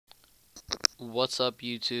What's up,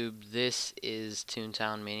 YouTube? This is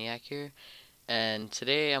Toontown Maniac here, and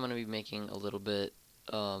today I'm gonna be making um, a little bit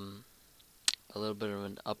of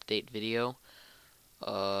an update video.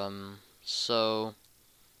 So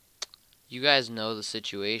you guys know the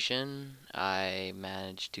situation. I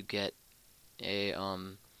managed to get a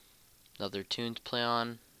another toon to play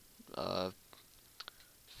on,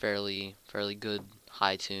 fairly good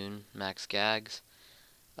high toon, max gags.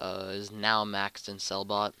 Is now maxed in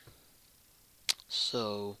Cellbot.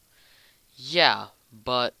 So yeah,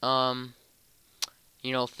 but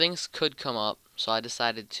things could come up, so I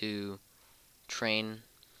decided to train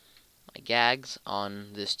my gags on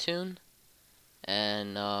this toon,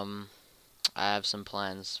 and I have some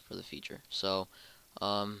plans for the future. So,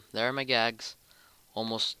 there are my gags.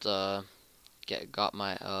 Almost got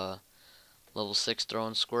my level 6 throw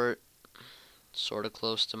and squirt, sort of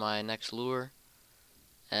close to my next lure,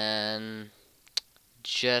 and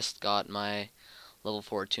just got my level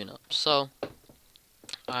 4 tune up. So,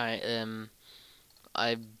 I am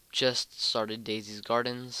I've just started Daisy's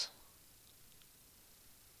Gardens.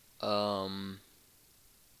 Um,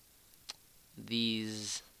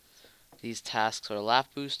 these tasks are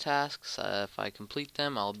laugh boost tasks. If I complete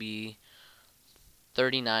them, I'll be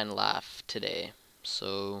 39 laugh today.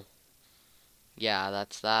 So yeah,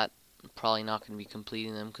 that's that. I'm probably not going to be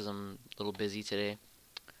completing them because I'm a little busy today.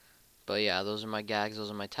 But yeah, those are my gags,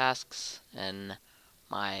 those are my tasks, and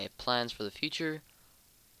my plans for the future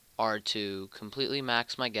are to completely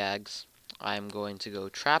max my gags. I'm going to go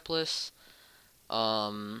trapless.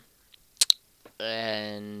 Um,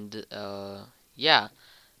 and yeah,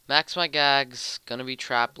 max my gags, gonna be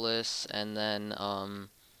trapless, and then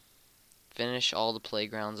finish all the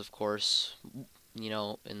playgrounds, of course,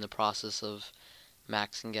 in the process of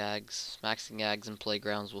maxing gags. Maxing gags and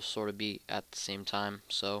playgrounds will sort of be at the same time,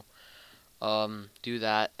 so do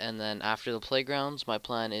that, and then after the playgrounds, my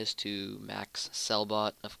plan is to max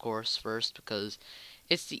Cellbot, of course, first, because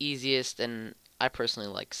it's the easiest, and I personally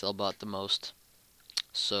like Cellbot the most.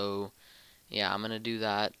 So yeah, I'm gonna do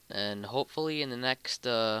that, and hopefully in the next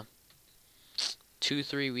 2-3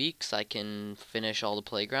 weeks I can finish all the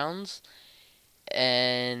playgrounds,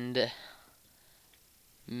 and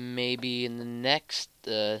maybe in the next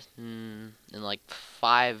in like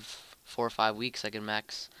 4 or 5 weeks I can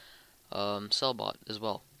max Cellbot as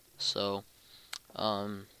well. So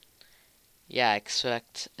yeah,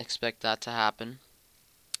 expect that to happen.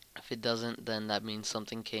 If it doesn't, then that means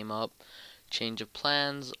something came up, change of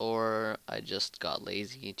plans, or I just got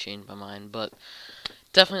lazy, changed my mind. But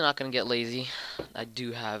definitely not gonna get lazy. I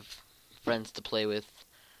do have friends to play with,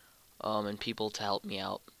 and people to help me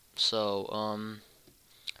out. So,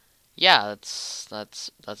 yeah,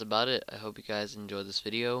 that's about it. I hope you guys enjoyed this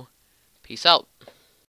video. Peace out.